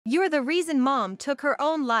You're the reason Mom took her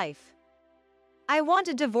own life. I want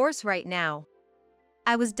a divorce right now.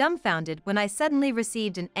 I was dumbfounded when I suddenly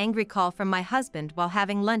received an angry call from my husband while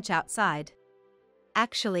having lunch outside.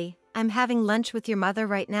 Actually, I'm having lunch with your mother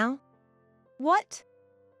right now? What?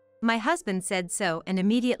 My husband said so and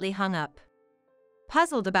immediately hung up.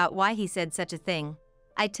 Puzzled about why he said such a thing,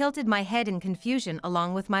 I tilted my head in confusion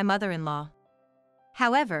along with my mother-in-law.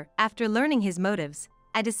 However, after learning his motives,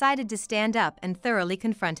 I decided to stand up and thoroughly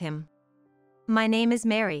confront him. My name is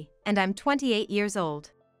Mary, and I'm 28 years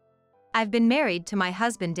old. I've been married to my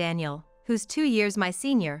husband Daniel, who's 2 years my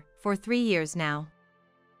senior, for 3 years now.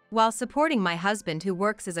 While supporting my husband who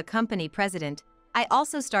works as a company president, I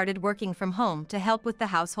also started working from home to help with the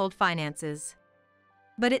household finances.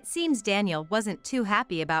 But it seems Daniel wasn't too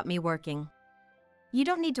happy about me working. You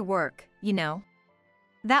don't need to work, you know.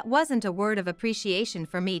 That wasn't a word of appreciation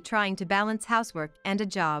for me trying to balance housework and a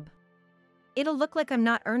job. It'll look like I'm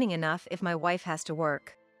not earning enough if my wife has to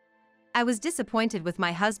work. I was disappointed with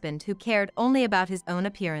my husband who cared only about his own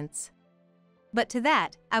appearance. But to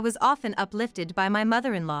that, I was often uplifted by my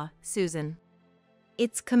mother-in-law, Susan.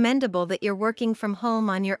 It's commendable that you're working from home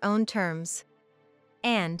on your own terms.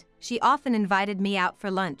 And she often invited me out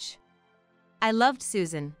for lunch. I loved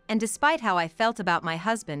Susan, and despite how I felt about my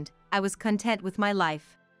husband, I was content with my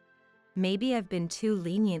life. Maybe I've been too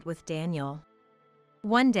lenient with Daniel.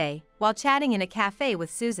 One day, while chatting in a cafe with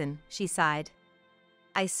Susan, she sighed.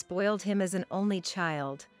 I spoiled him as an only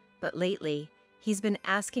child, but lately, he's been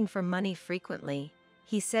asking for money frequently.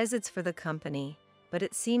 He says it's for the company, but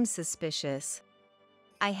it seems suspicious.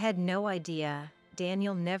 I had no idea.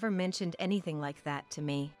 Daniel never mentioned anything like that to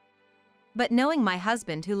me. But knowing my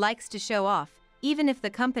husband who likes to show off, even if the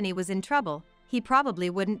company was in trouble, he probably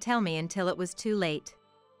wouldn't tell me until it was too late.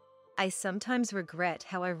 I sometimes regret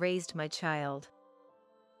how I raised my child.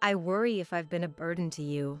 I worry if I've been a burden to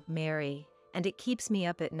you, Mary, and it keeps me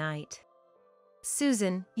up at night.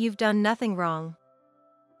 Susan, you've done nothing wrong.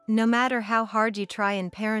 No matter how hard you try in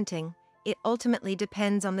parenting, it ultimately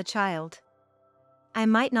depends on the child. I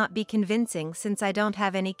might not be convincing since I don't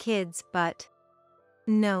have any kids, but...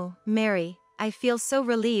 No, Mary, I feel so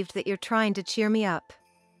relieved that you're trying to cheer me up.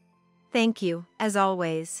 Thank you, as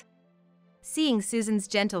always. Seeing Susan's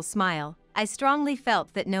gentle smile, I strongly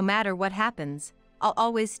felt that no matter what happens, I'll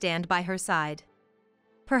always stand by her side.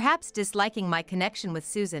 Perhaps disliking my connection with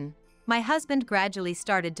Susan, my husband gradually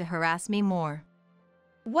started to harass me more.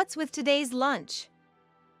 What's with today's lunch?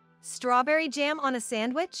 Strawberry jam on a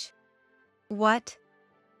sandwich? What?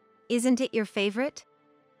 Isn't it your favorite?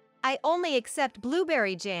 I only accept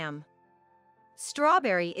blueberry jam.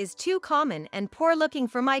 Strawberry is too common and poor-looking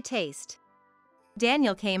for my taste.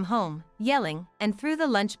 Daniel came home, yelling, and threw the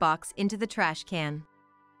lunchbox into the trash can.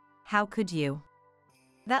 How could you?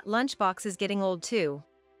 That lunchbox is getting old too.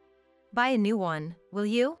 Buy a new one, will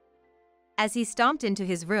you? As he stomped into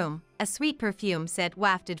his room, a sweet perfume scent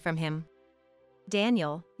wafted from him.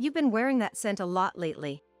 Daniel, you've been wearing that scent a lot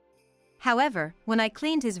lately. However, when I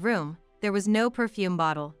cleaned his room, there was no perfume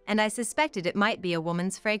bottle, and I suspected it might be a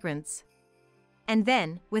woman's fragrance. And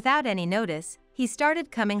then, without any notice, he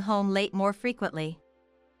started coming home late more frequently.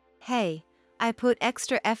 Hey, I put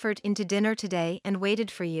extra effort into dinner today and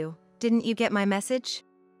waited for you. Didn't you get my message?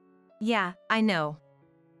 Yeah, I know.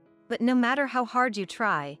 But no matter how hard you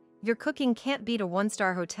try, your cooking can't beat a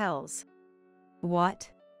one-star hotel's. What?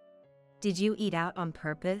 Did you eat out on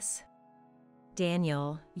purpose?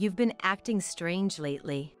 Daniel, you've been acting strange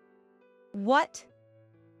lately. What?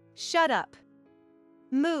 Shut up.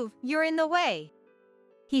 Move, you're in the way.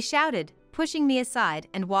 He shouted, pushing me aside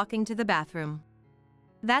and walking to the bathroom.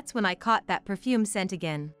 That's when I caught that perfume scent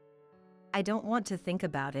again. I don't want to think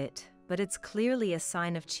about it, but it's clearly a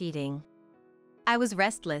sign of cheating. I was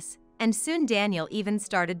restless, and soon Daniel even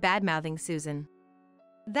started bad-mouthing Susan.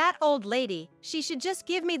 That old lady, she should just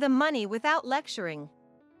give me the money without lecturing.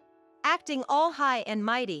 Acting all high and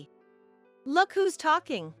mighty. Look who's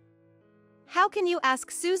talking. How can you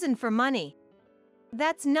ask Susan for money?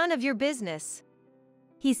 That's none of your business.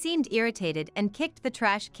 He seemed irritated and kicked the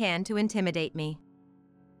trash can to intimidate me.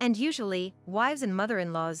 And usually, wives and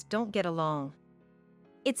mother-in-laws don't get along.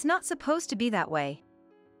 It's not supposed to be that way.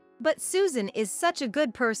 But Susan is such a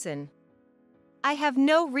good person. I have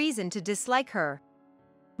no reason to dislike her.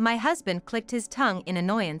 My husband clicked his tongue in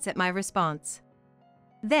annoyance at my response.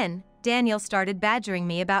 Then, Daniel started badgering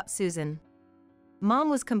me about Susan. Mom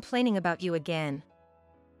was complaining about you again.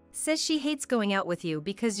 Says she hates going out with you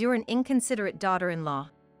because you're an inconsiderate daughter-in-law.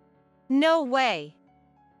 No way!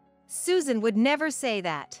 Susan would never say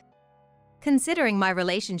that. Considering my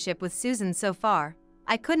relationship with Susan so far,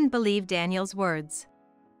 I couldn't believe Daniel's words.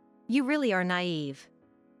 You really are naive.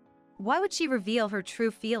 Why would she reveal her true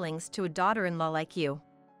feelings to a daughter-in-law like you?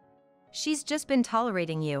 She's just been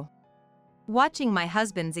tolerating you. Watching my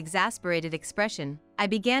husband's exasperated expression, I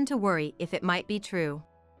began to worry if it might be true.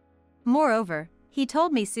 Moreover, he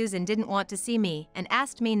told me Susan didn't want to see me and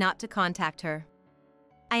asked me not to contact her.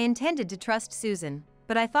 I intended to trust Susan,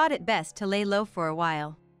 but I thought it best to lay low for a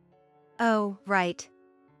while. Oh, right.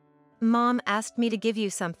 Mom asked me to give you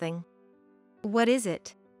something. What is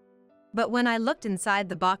it? But when I looked inside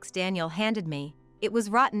the box Daniel handed me, it was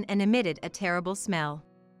rotten and emitted a terrible smell.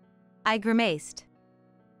 I grimaced.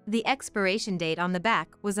 The expiration date on the back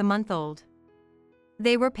was a month old.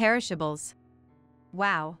 They were perishables.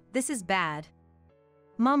 Wow, this is bad.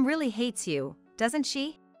 Mom really hates you, doesn't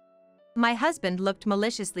she? My husband looked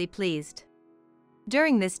maliciously pleased.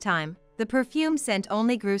 During this time, the perfume scent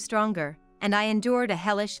only grew stronger, and I endured a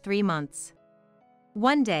hellish 3 months.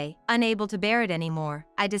 One day, unable to bear it anymore,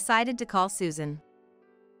 I decided to call Susan.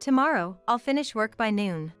 Tomorrow, I'll finish work by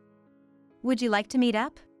noon. Would you like to meet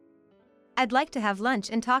up? I'd like to have lunch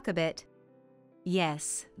and talk a bit.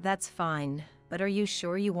 Yes, that's fine, but are you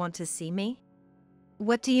sure you want to see me?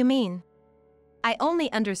 What do you mean? I only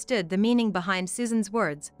understood the meaning behind Susan's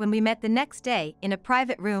words when we met the next day in a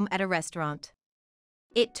private room at a restaurant.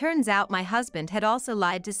 It turns out my husband had also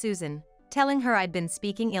lied to Susan, telling her I'd been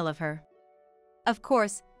speaking ill of her. Of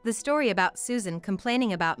course, the story about Susan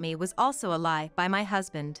complaining about me was also a lie by my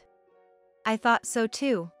husband. I thought so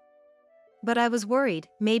too. But I was worried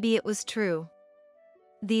maybe it was true.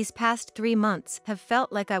 These past 3 months have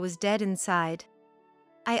felt like I was dead inside.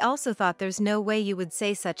 I also thought there's no way you would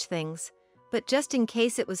say such things, but just in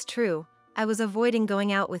case it was true, I was avoiding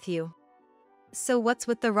going out with you. So what's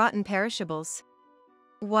with the rotten perishables?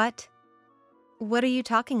 What? What are you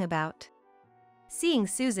talking about? Seeing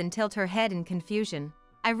Susan tilt her head in confusion,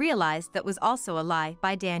 I realized that was also a lie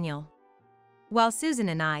by Daniel. While Susan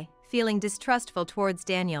and I, feeling distrustful towards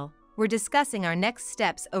Daniel, were discussing our next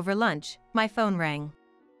steps over lunch, my phone rang.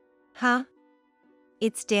 Huh?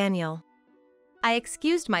 It's Daniel. I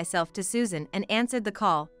excused myself to Susan and answered the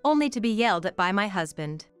call, only to be yelled at by my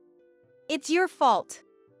husband. It's your fault.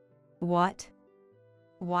 What?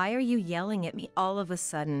 Why are you yelling at me all of a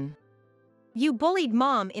sudden? You bullied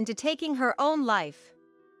Mom into taking her own life.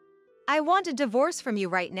 I want a divorce from you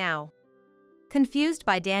right now. Confused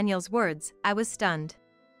by Daniel's words, I was stunned.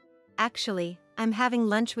 Actually, I'm having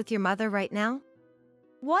lunch with your mother right now.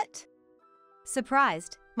 What?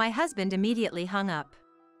 Surprised, my husband immediately hung up.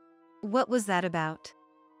 What was that about?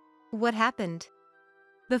 What happened?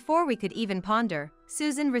 Before we could even ponder,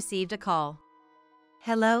 Susan received a call.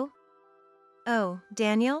 Hello? Oh,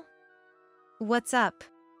 Daniel? What's up?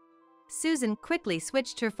 Susan quickly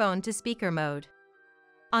switched her phone to speaker mode.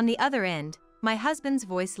 On the other end, my husband's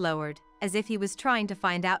voice lowered, as if he was trying to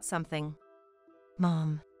find out something.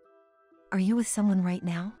 Mom, are you with someone right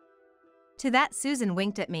now? To that, Susan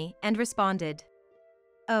winked at me and responded.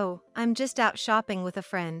 Oh, I'm just out shopping with a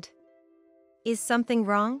friend. Is something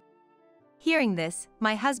wrong? Hearing this,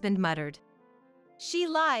 my husband muttered. She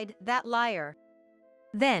lied, that liar.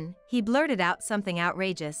 Then, he blurted out something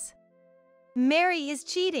outrageous. Mary is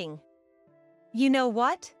cheating. You know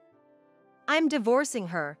what? I'm divorcing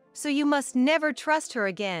her, so you must never trust her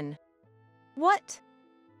again. What?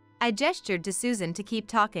 I gestured to Susan to keep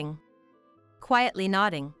talking. Quietly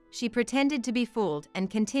nodding, she pretended to be fooled and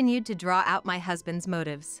continued to draw out my husband's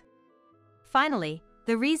motives. Finally,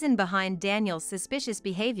 the reason behind Daniel's suspicious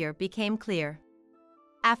behavior became clear.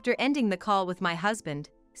 After ending the call with my husband,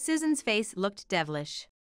 Susan's face looked devilish.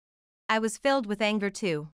 I was filled with anger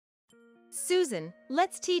too. Susan,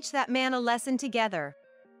 let's teach that man a lesson together.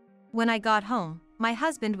 When I got home, my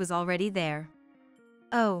husband was already there.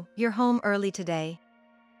 Oh, you're home early today.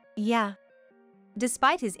 Yeah.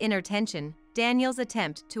 Despite his inner tension, Daniel's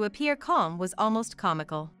attempt to appear calm was almost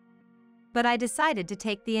comical. But I decided to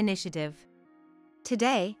take the initiative.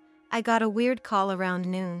 Today, I got a weird call around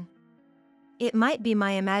noon. It might be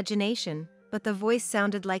my imagination, but the voice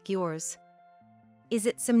sounded like yours. Is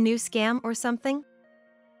it some new scam or something?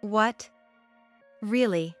 What?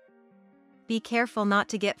 Really? Be careful not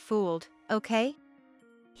to get fooled, okay?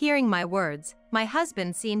 Hearing my words, my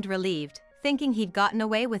husband seemed relieved, thinking he'd gotten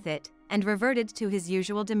away with it, and reverted to his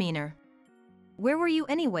usual demeanor. Where were you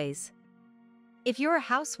anyways? If you're a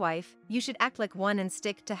housewife, you should act like one and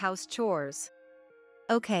stick to house chores.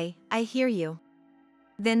 Okay, I hear you.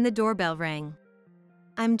 Then the doorbell rang.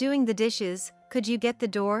 I'm doing the dishes, could you get the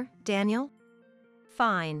door, Daniel?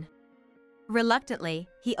 Fine. Reluctantly,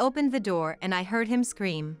 he opened the door and I heard him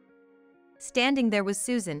scream. Standing there was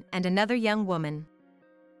Susan and another young woman.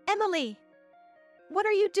 Emily! What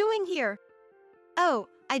are you doing here? Oh,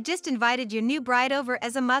 I just invited your new bride over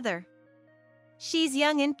as a mother. She's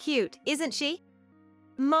young and cute, isn't she?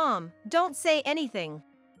 Mom, don't say anything.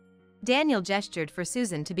 Daniel gestured for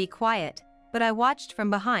Susan to be quiet, but I watched from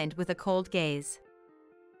behind with a cold gaze.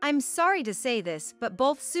 I'm sorry to say this, but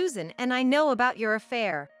both Susan and I know about your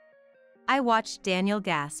affair. I watched Daniel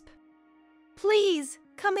gasp. Please,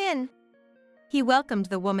 come in. He welcomed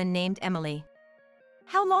the woman named Emily.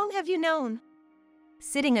 How long have you known?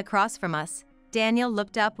 Sitting across from us, Daniel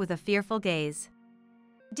looked up with a fearful gaze.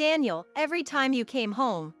 Daniel, every time you came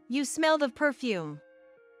home, you smelled of perfume.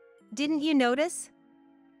 Didn't you notice?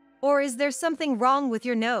 Or is there something wrong with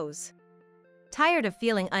your nose? Tired of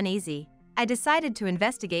feeling uneasy, I decided to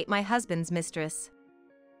investigate my husband's mistress.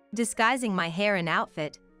 Disguising my hair and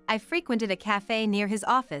outfit, I frequented a cafe near his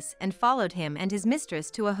office and followed him and his mistress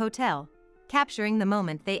to a hotel, capturing the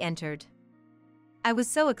moment they entered. I was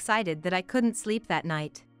so excited that I couldn't sleep that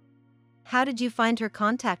night. How did you find her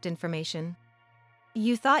contact information?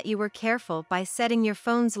 You thought you were careful by setting your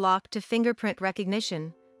phone's lock to fingerprint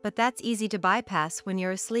recognition, but that's easy to bypass when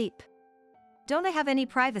you're asleep. Don't I have any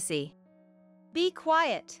privacy? Be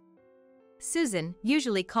quiet. Susan,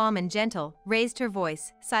 usually calm and gentle, raised her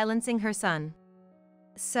voice, silencing her son.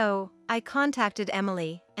 So, I contacted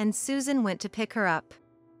Emily, and Susan went to pick her up.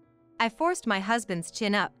 I forced my husband's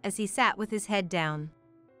chin up as he sat with his head down.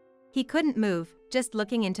 He couldn't move, just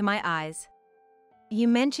looking into my eyes. You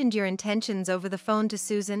mentioned your intentions over the phone to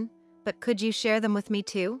Susan, but could you share them with me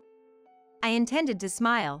too? I intended to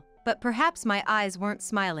smile, but perhaps my eyes weren't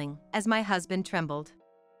smiling, as my husband trembled.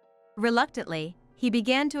 Reluctantly, he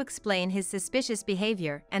began to explain his suspicious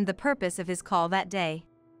behavior and the purpose of his call that day.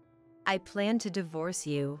 I plan to divorce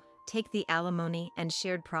you, take the alimony and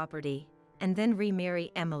shared property, and then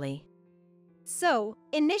remarry Emily. So,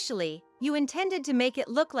 initially, you intended to make it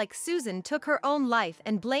look like Susan took her own life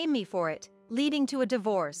and blame me for it, leading to a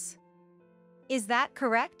divorce. Is that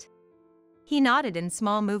correct? He nodded in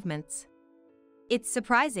small movements. It's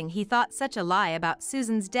surprising he thought such a lie about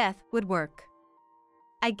Susan's death would work.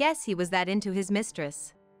 I guess he was that into his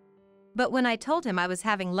mistress. But when I told him I was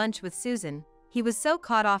having lunch with Susan, he was so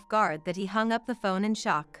caught off guard that he hung up the phone in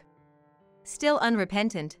shock. Still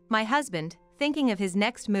unrepentant, my husband, thinking of his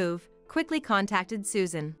next move, quickly contacted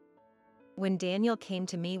Susan. When Daniel came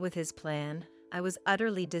to me with his plan, I was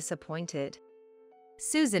utterly disappointed.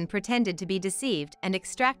 Susan pretended to be deceived and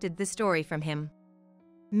extracted the story from him.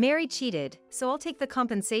 Mary cheated, so I'll take the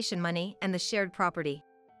compensation money and the shared property.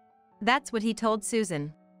 That's what he told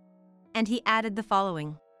Susan. And he added the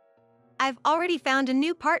following. I've already found a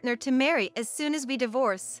new partner to marry as soon as we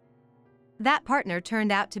divorce. That partner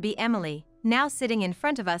turned out to be Emily, now sitting in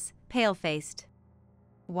front of us, pale-faced.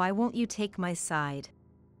 Why won't you take my side?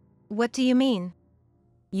 What do you mean?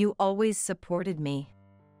 You always supported me.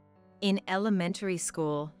 In elementary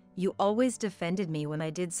school, you always defended me when I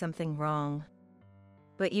did something wrong.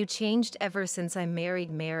 But you changed ever since I married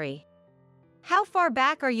Mary. How far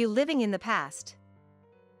back are you living in the past?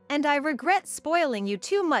 And I regret spoiling you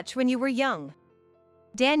too much when you were young.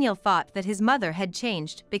 Daniel thought that his mother had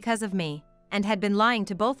changed because of me, and had been lying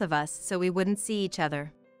to both of us so we wouldn't see each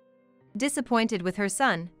other. Disappointed with her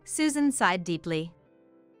son, Susan sighed deeply.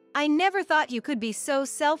 I never thought you could be so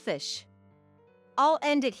selfish. I'll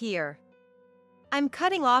end it here. I'm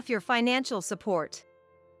cutting off your financial support.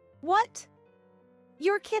 What?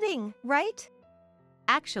 You're kidding, right?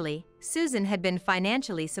 Actually, Susan had been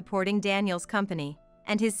financially supporting Daniel's company,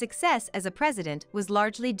 and his success as a president was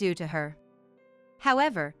largely due to her.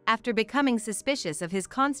 However, after becoming suspicious of his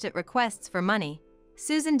constant requests for money,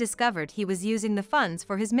 Susan discovered he was using the funds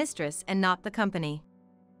for his mistress and not the company.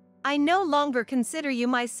 I no longer consider you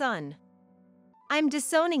my son. I'm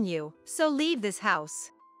disowning you, so leave this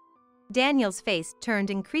house. Daniel's face turned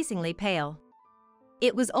increasingly pale.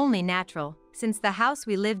 It was only natural, since the house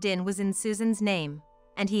we lived in was in Susan's name,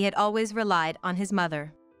 and he had always relied on his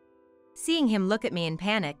mother. Seeing him look at me in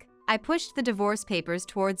panic, I pushed the divorce papers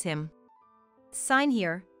towards him. Sign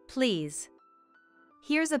here, please.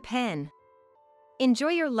 Here's a pen. Enjoy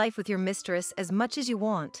your life with your mistress as much as you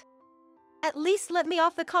want. At least let me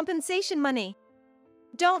off the compensation money.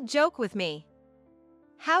 Don't joke with me.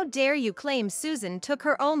 How dare you claim Susan took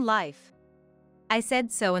her own life? I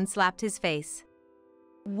said so and slapped his face.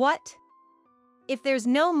 What? If there's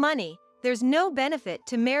no money, there's no benefit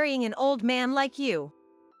to marrying an old man like you.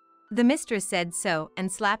 The mistress said so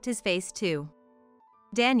and slapped his face too.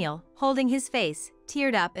 Daniel, holding his face,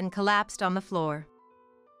 teared up and collapsed on the floor.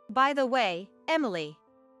 By the way, Emily,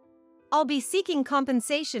 I'll be seeking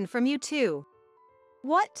compensation from you too.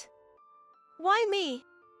 What? Why me?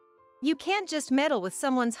 You can't just meddle with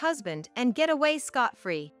someone's husband and get away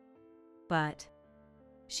scot-free. But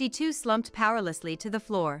she too slumped powerlessly to the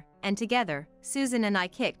floor, and together, Susan and I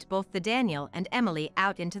kicked both the Daniel and Emily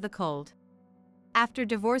out into the cold. After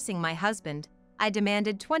divorcing my husband, I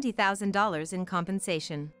demanded $20,000 in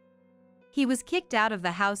compensation. He was kicked out of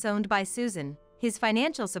the house owned by Susan, his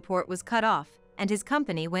financial support was cut off, and his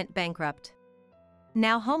company went bankrupt.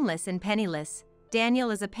 Now homeless and penniless, Daniel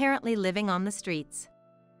is apparently living on the streets.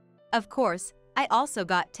 Of course, I also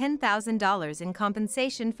got $10,000 in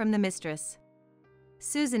compensation from the mistress.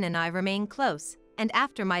 Susan and I remain close, and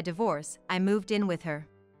after my divorce, I moved in with her.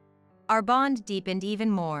 Our bond deepened even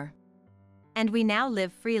more. And we now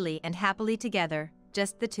live freely and happily together,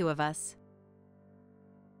 just the two of us.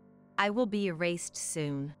 I will be erased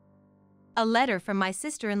soon. A letter from my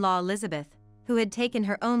sister-in-law Elizabeth, who had taken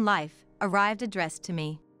her own life, arrived addressed to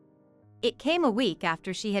me. It came a week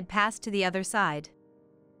after she had passed to the other side.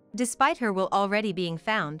 Despite her will already being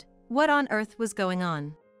found, what on earth was going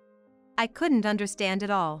on? I couldn't understand it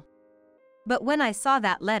all. But when I saw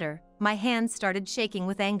that letter, my hands started shaking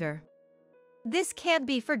with anger. This can't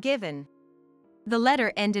be forgiven. The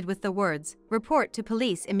letter ended with the words, "Report to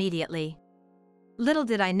police immediately." Little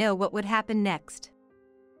did I know what would happen next.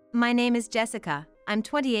 My name is Jessica, I'm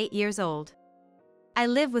 28 years old. I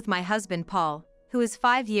live with my husband Paul, who is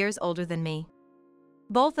 5 years older than me.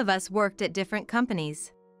 Both of us worked at different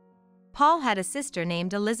companies. Paul had a sister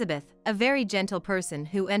named Elizabeth, a very gentle person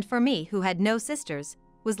who, and for me who had no sisters,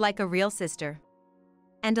 was like a real sister.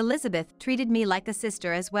 And Elizabeth treated me like a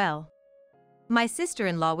sister as well. My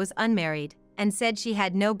sister-in-law was unmarried, and said she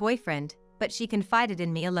had no boyfriend, but she confided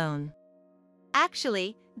in me alone.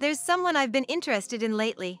 Actually, there's someone I've been interested in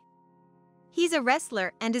lately. He's a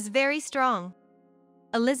wrestler and is very strong,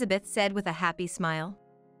 Elizabeth said with a happy smile.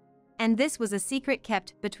 And this was a secret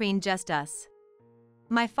kept between just us.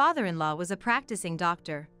 My father-in-law was a practicing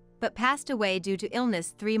doctor, but passed away due to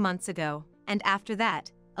illness 3 months ago, and after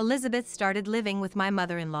that, Elizabeth started living with my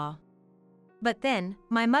mother-in-law. But then,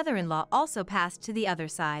 my mother-in-law also passed to the other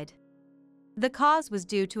side. The cause was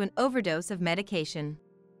due to an overdose of medication,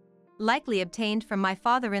 likely obtained from my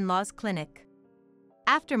father-in-law's clinic.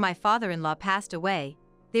 After my father-in-law passed away,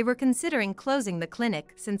 they were considering closing the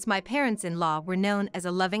clinic since my parents-in-law were known as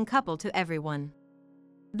a loving couple to everyone.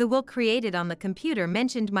 The will created on the computer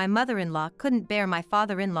mentioned my mother-in-law couldn't bear my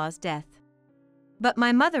father-in-law's death. But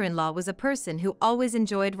my mother-in-law was a person who always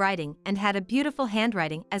enjoyed writing and had a beautiful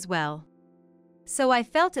handwriting as well. So I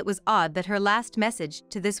felt it was odd that her last message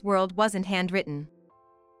to this world wasn't handwritten.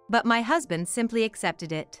 But my husband simply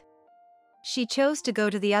accepted it. She chose to go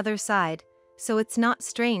to the other side, so it's not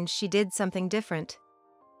strange she did something different.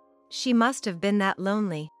 She must have been that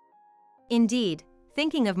lonely. Indeed,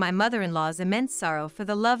 thinking of my mother-in-law's immense sorrow for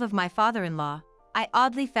the love of my father-in-law, I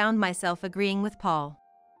oddly found myself agreeing with Paul.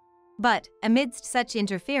 But, amidst such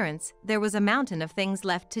interference, there was a mountain of things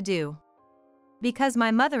left to do. Because my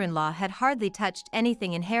mother-in-law had hardly touched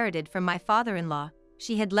anything inherited from my father-in-law,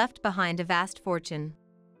 she had left behind a vast fortune.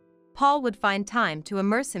 Paul would find time to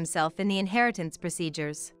immerse himself in the inheritance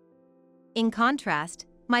procedures. In contrast,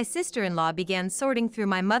 my sister-in-law began sorting through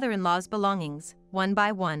my mother-in-law's belongings, one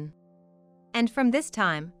by one. And from this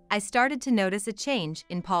time, I started to notice a change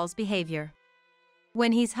in Paul's behavior.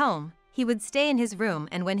 When he's home, he would stay in his room,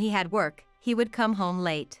 and when he had work, he would come home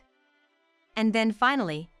late. And then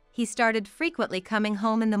finally, he started frequently coming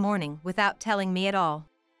home in the morning without telling me at all.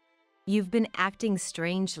 "You've been acting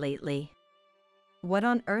strange lately. What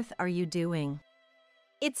on earth are you doing?"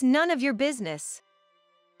 "It's none of your business."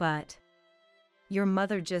 "But your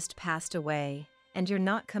mother just passed away, and you're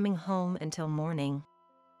not coming home until morning."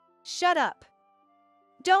 "Shut up.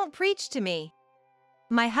 Don't preach to me."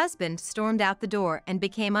 My husband stormed out the door and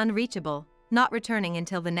became unreachable, not returning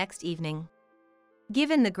until the next evening.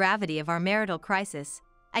 Given the gravity of our marital crisis,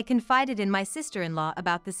 I confided in my sister-in-law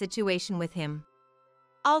about the situation with him.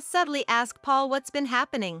 "I'll subtly ask Paul what's been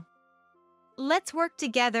happening. Let's work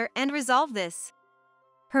together and resolve this."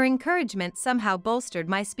 Her encouragement somehow bolstered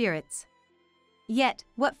my spirits. Yet,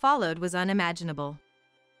 what followed was unimaginable.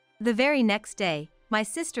 The very next day, my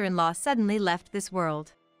sister-in-law suddenly left this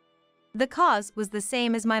world. The cause was the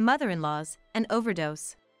same as my mother-in-law's, an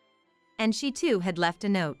overdose. And she too had left a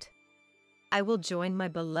note. "I will join my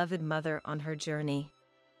beloved mother on her journey."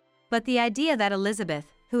 But the idea that Elizabeth,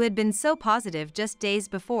 who had been so positive just days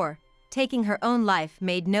before, taking her own life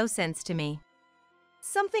made no sense to me.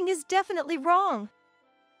 "Something is definitely wrong.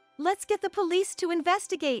 Let's get the police to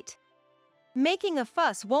investigate. Making a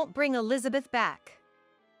fuss won't bring Elizabeth back.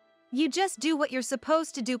 You just do what you're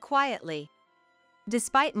supposed to do quietly."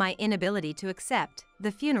 Despite my inability to accept,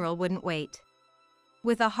 the funeral wouldn't wait.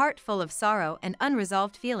 With a heart full of sorrow and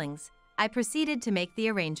unresolved feelings, I proceeded to make the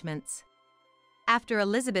arrangements. After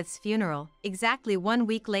Elizabeth's funeral, exactly 1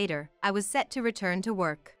 week later, I was set to return to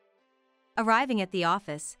work. Arriving at the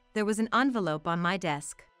office, there was an envelope on my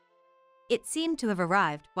desk. It seemed to have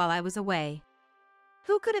arrived while I was away.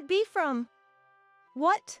 Who could it be from?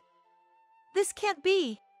 What? This can't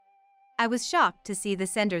be. I was shocked to see the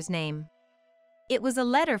sender's name. It was a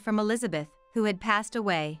letter from Elizabeth, who had passed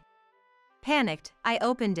away. Panicked, I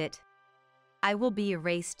opened it. I will be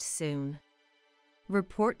erased soon.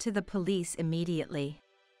 Report to the police immediately.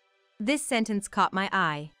 This sentence caught my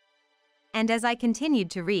eye. And as I continued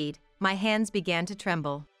to read, my hands began to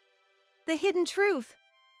tremble. The hidden truth.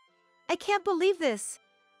 I can't believe this.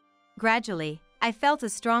 Gradually, I felt a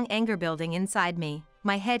strong anger building inside me,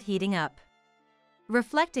 my head heating up.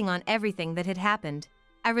 Reflecting on everything that had happened,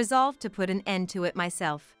 I resolved to put an end to it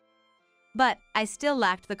myself. But I still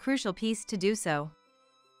lacked the crucial piece to do so.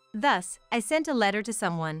 Thus, I sent a letter to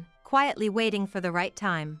someone, quietly waiting for the right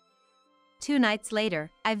time. 2 nights later,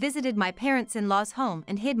 I visited my parents-in-law's home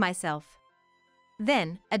and hid myself.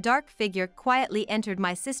 Then, a dark figure quietly entered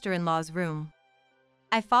my sister-in-law's room.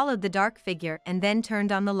 I followed the dark figure and then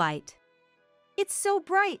turned on the light. It's so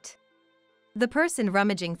bright. The person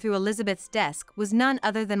rummaging through Elizabeth's desk was none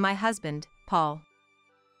other than my husband, Paul.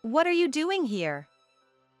 What are you doing here?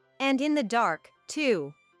 And in the dark,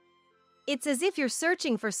 too. It's as if you're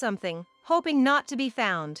searching for something, hoping not to be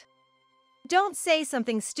found. Don't say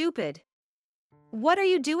something stupid. What are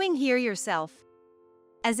you doing here yourself?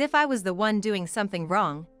 As if I was the one doing something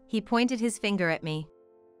wrong, he pointed his finger at me.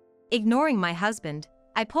 Ignoring my husband,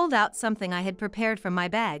 I pulled out something I had prepared from my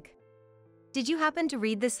bag. Did you happen to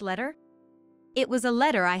read this letter? It was a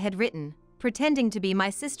letter I had written, pretending to be my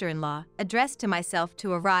sister-in-law, addressed to myself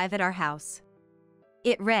to arrive at our house.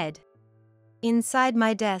 It read, "Inside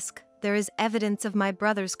my desk, there is evidence of my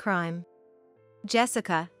brother's crime.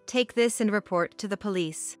 Jessica, take this and report to the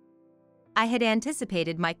police." I had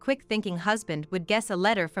anticipated my quick-thinking husband would guess a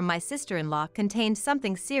letter from my sister-in-law contained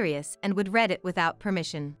something serious and would read it without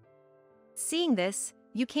permission. Seeing this,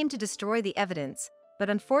 you came to destroy the evidence, but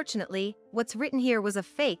unfortunately, what's written here was a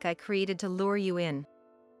fake I created to lure you in.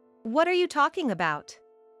 What are you talking about?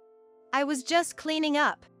 I was just cleaning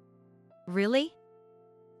up. Really?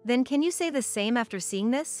 Then can you say the same after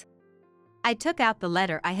seeing this? I took out the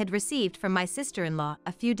letter I had received from my sister-in-law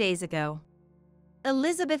a few days ago.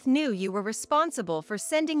 Elizabeth knew you were responsible for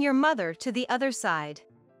sending your mother to the other side.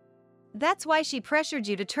 That's why she pressured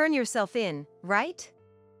you to turn yourself in, right?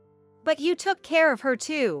 But you took care of her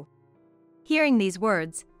too. Hearing these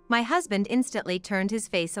words, my husband instantly turned his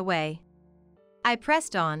face away. I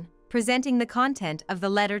pressed on, presenting the content of the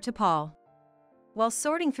letter to Paul. While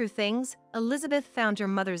sorting through things, Elizabeth found your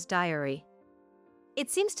mother's diary.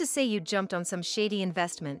 It seems to say you jumped on some shady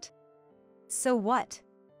investment. So what?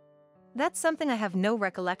 That's something I have no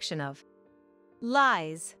recollection of.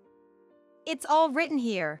 Lies. It's all written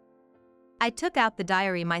here. I took out the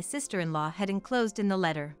diary my sister-in-law had enclosed in the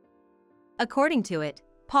letter. According to it,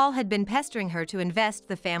 Paul had been pestering her to invest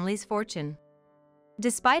the family's fortune.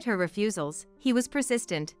 Despite her refusals, he was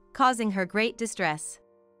persistent, causing her great distress.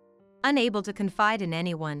 Unable to confide in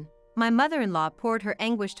anyone, my mother-in-law poured her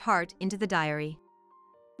anguished heart into the diary.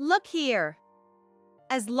 Look here.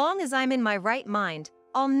 As long as I'm in my right mind,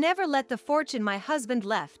 I'll never let the fortune my husband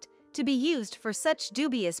left to be used for such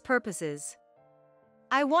dubious purposes.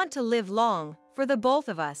 I want to live long, for the both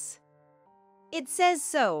of us. It says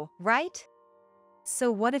so, right?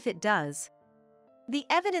 So what if it does? The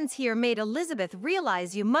evidence here made Elizabeth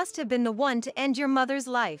realize you must have been the one to end your mother's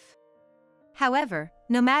life. However,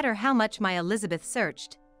 no matter how much my Elizabeth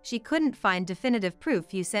searched, she couldn't find definitive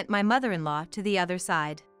proof you sent my mother-in-law to the other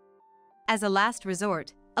side. As a last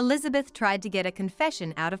resort, Elizabeth tried to get a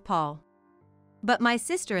confession out of Paul. But my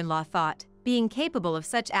sister-in-law thought, being capable of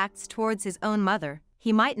such acts towards his own mother,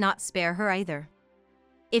 he might not spare her either.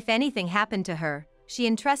 If anything happened to her, she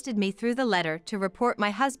entrusted me through the letter to report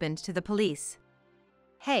my husband to the police.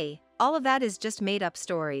 Hey, all of that is just made-up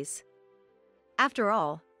stories. After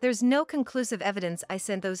all, there's no conclusive evidence I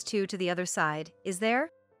sent those two to the other side, is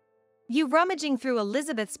there? You rummaging through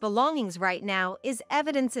Elizabeth's belongings right now is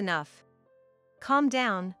evidence enough. Calm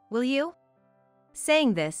down, will you?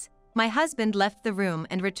 Saying this, my husband left the room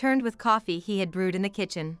and returned with coffee he had brewed in the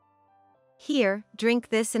kitchen. Here, drink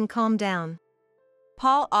this and calm down.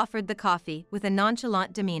 Paul offered the coffee with a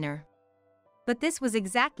nonchalant demeanor. But this was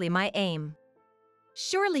exactly my aim.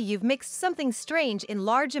 Surely you've mixed something strange in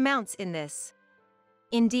large amounts in this.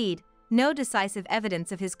 Indeed, no decisive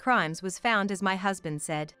evidence of his crimes was found, as my husband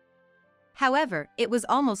said. However, it was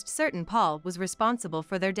almost certain Paul was responsible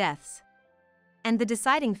for their deaths. And the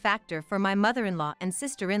deciding factor for my mother-in-law and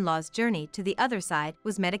sister-in-law's journey to the other side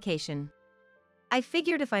was medication. I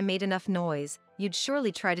figured if I made enough noise, you'd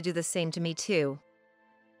surely try to do the same to me too.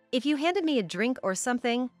 If you handed me a drink or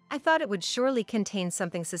something, I thought it would surely contain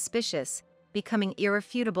something suspicious, becoming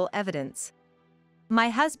irrefutable evidence. My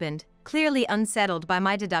husband, clearly unsettled by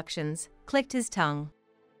my deductions, clicked his tongue.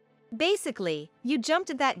 Basically, you jumped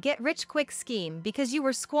at that get-rich-quick scheme because you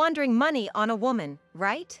were squandering money on a woman,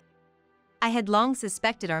 right? I had long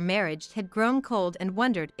suspected our marriage had grown cold and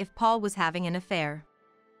wondered if Paul was having an affair.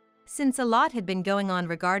 Since a lot had been going on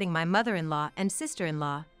regarding my mother-in-law and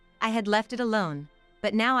sister-in-law, I had left it alone,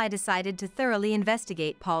 but now I decided to thoroughly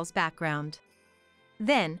investigate Paul's background.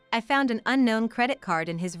 Then, I found an unknown credit card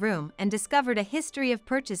in his room and discovered a history of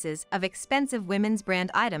purchases of expensive women's brand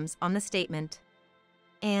items on the statement.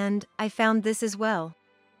 And I found this as well.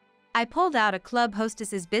 I pulled out a club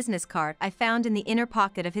hostess's business card I found in the inner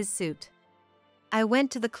pocket of his suit. I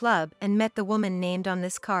went to the club and met the woman named on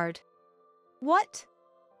this card. What?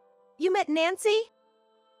 You met Nancy?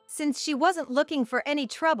 Since she wasn't looking for any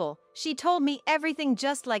trouble, she told me everything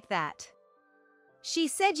just like that. She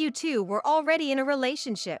said you two were already in a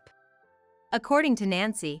relationship. According to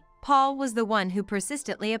Nancy, Paul was the one who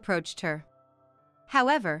persistently approached her.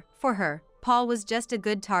 However, for her, Paul was just a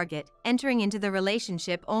good target, entering into the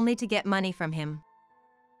relationship only to get money from him.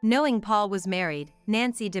 Knowing Paul was married,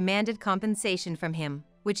 Nancy demanded compensation from him,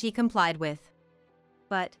 which he complied with.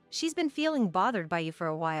 But she's been feeling bothered by you for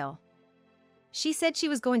a while. She said she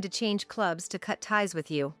was going to change clubs to cut ties with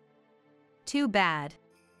you. Too bad.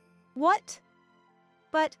 What?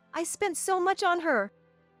 But I spent so much on her.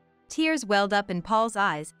 Tears welled up in Paul's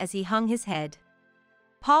eyes as he hung his head.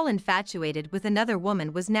 Paul, infatuated with another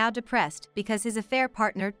woman, was now depressed because his affair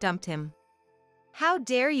partner dumped him. How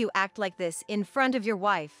dare you act like this in front of your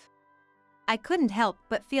wife? I couldn't help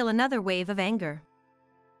but feel another wave of anger.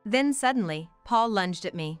 Then suddenly, Paul lunged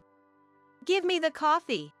at me. Give me the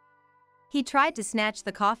coffee. He tried to snatch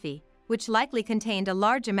the coffee, which likely contained a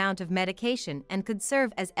large amount of medication and could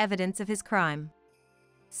serve as evidence of his crime.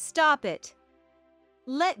 Stop it.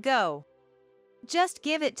 Let go. Just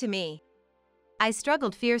give it to me. I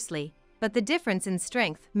struggled fiercely, but the difference in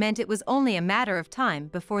strength meant it was only a matter of time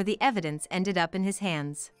before the evidence ended up in his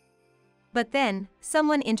hands. But then,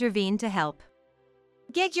 someone intervened to help.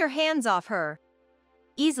 Get your hands off her.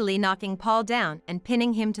 Easily knocking Paul down and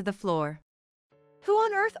pinning him to the floor. Who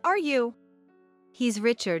on earth are you? He's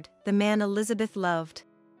Richard, the man Elizabeth loved.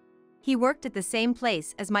 He worked at the same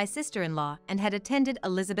place as my sister-in-law and had attended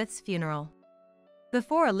Elizabeth's funeral.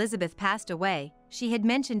 Before Elizabeth passed away, she had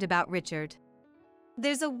mentioned about Richard.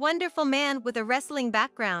 There's a wonderful man with a wrestling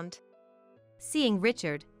background. Seeing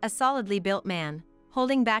Richard, a solidly built man,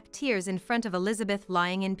 holding back tears in front of Elizabeth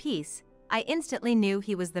lying in peace, I instantly knew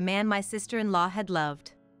he was the man my sister-in-law had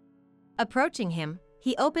loved. Approaching him,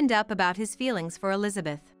 he opened up about his feelings for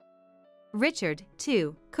Elizabeth. Richard,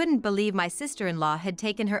 too, couldn't believe my sister-in-law had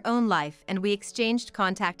taken her own life, and we exchanged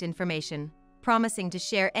contact information, promising to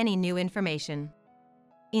share any new information.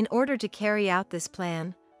 In order to carry out this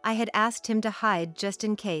plan, I had asked him to hide just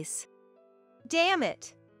in case. Damn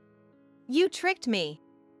it! You tricked me.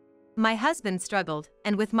 My husband struggled,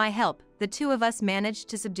 and with my help, the two of us managed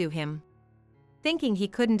to subdue him. Thinking he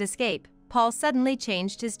couldn't escape, Paul suddenly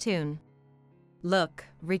changed his tune. Look,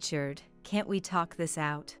 Richard, can't we talk this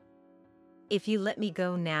out? If you let me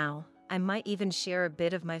go now, I might even share a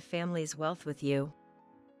bit of my family's wealth with you.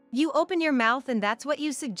 You open your mouth and that's what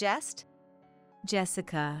you suggest?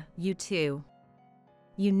 Jessica, you too.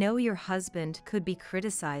 You know your husband could be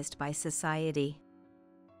criticized by society.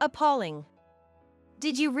 Appalling.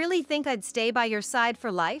 Did you really think I'd stay by your side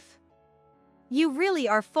for life? You really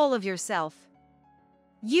are full of yourself.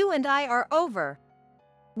 You and I are over.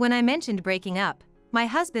 When I mentioned breaking up, my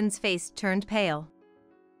husband's face turned pale.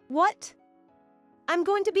 What? I'm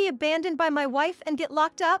going to be abandoned by my wife and get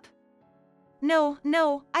locked up?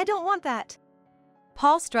 No, I don't want that.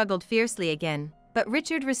 Paul struggled fiercely again, but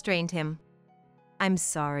Richard restrained him. I'm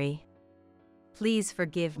sorry. Please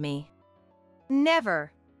forgive me.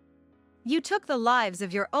 Never. You took the lives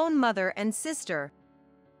of your own mother and sister.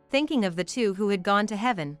 Thinking of the two who had gone to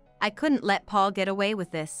heaven, I couldn't let Paul get away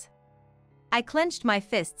with this. I clenched my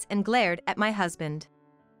fists and glared at my husband.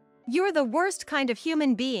 You're the worst kind of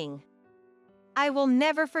human being. I will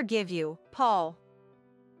never forgive you, Paul.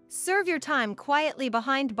 Serve your time quietly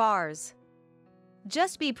behind bars.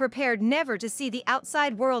 Just be prepared never to see the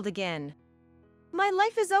outside world again. My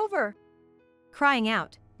life is over. Crying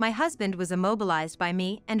out, my husband was immobilized by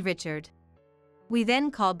me and Richard. We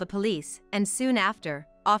then called the police, and soon after,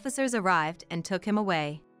 officers arrived and took him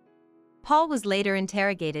away. Paul was later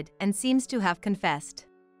interrogated and seems to have confessed.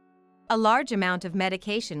 A large amount of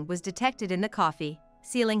medication was detected in the coffee,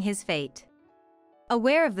 sealing his fate.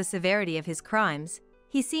 Aware of the severity of his crimes,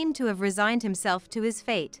 he seemed to have resigned himself to his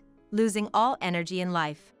fate, losing all energy in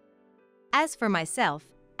life. As for myself,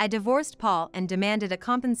 I divorced Paul and demanded a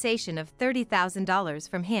compensation of $30,000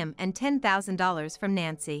 from him and $10,000 from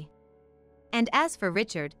Nancy. And as for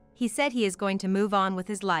Richard, he said he is going to move on with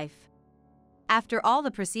his life. After all the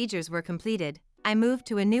procedures were completed, I moved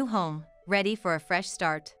to a new home, ready for a fresh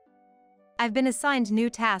start. I've been assigned new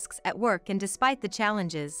tasks at work, and despite the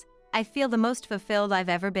challenges, I feel the most fulfilled I've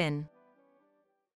ever been.